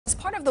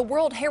part of the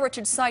World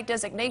Heritage Site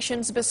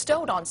designations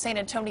bestowed on San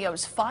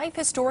Antonio's 5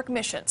 historic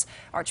missions.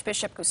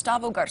 Archbishop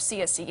Gustavo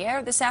Garcia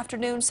Siller this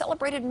afternoon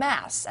celebrated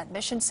Mass at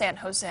Mission San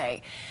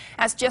Jose.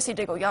 As Jesse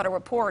DeGollado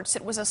reports,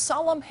 it was a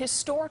solemn,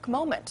 historic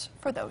moment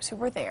for those who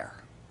were there.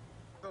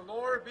 The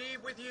Lord be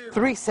with you.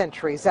 3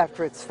 centuries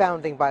after its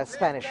founding by a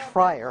Spanish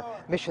friar,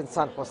 Mission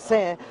San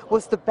Jose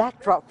was the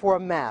backdrop for a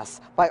Mass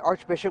by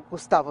Archbishop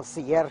Gustavo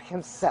Siller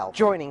himself.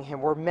 Joining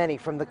him were many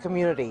from the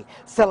community,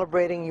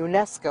 celebrating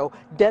UNESCO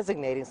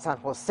designating San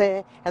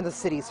Jose and the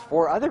city's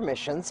 4 other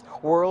missions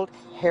World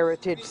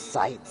Heritage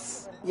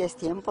Sites. Y es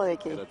tiempo de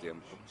que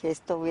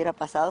esto hubiera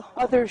pasado.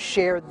 Others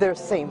shared their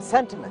same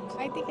sentiment.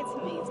 I think it's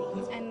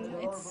amazing, and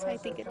I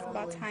think it's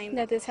about time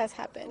that this has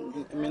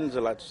happened. It means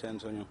a lot to San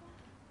Antonio.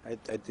 I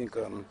think,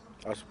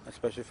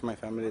 especially for my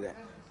family, that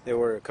they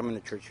were coming to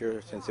church here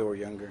since they were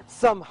younger.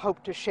 Some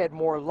hope to shed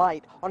more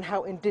light on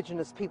how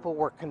indigenous people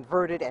were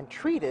converted and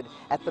treated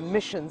at the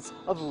missions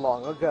of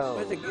long ago.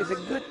 It's a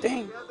good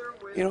thing.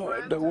 You know,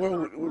 the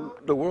world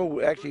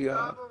will actually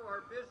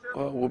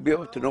will be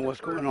able to know what's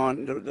going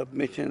on, the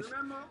missions,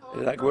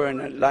 like we're in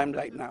the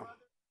limelight now.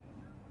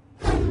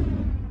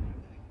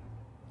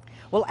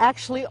 Well,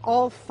 actually,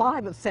 all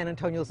 5 of San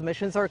Antonio's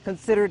missions are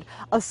considered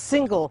a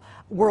single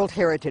World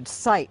Heritage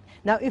Site.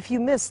 Now, if you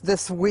missed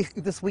this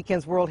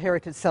weekend's World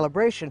Heritage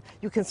celebration,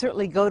 you can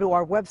certainly go to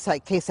our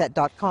website,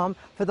 ksat.com,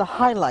 for the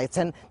highlights.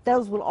 And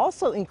those will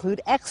also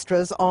include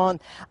extras on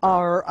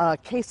our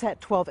KSAT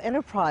 12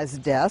 Enterprise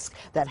desk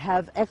that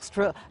have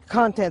extra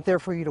content there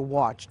for you to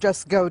watch.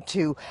 Just go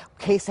to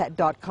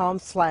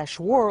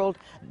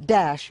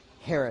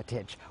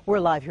ksat.com/world-heritage. We're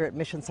live here at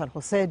Mission San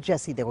Jose.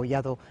 Jesse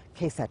DeGollado,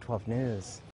 KSAT 12 News.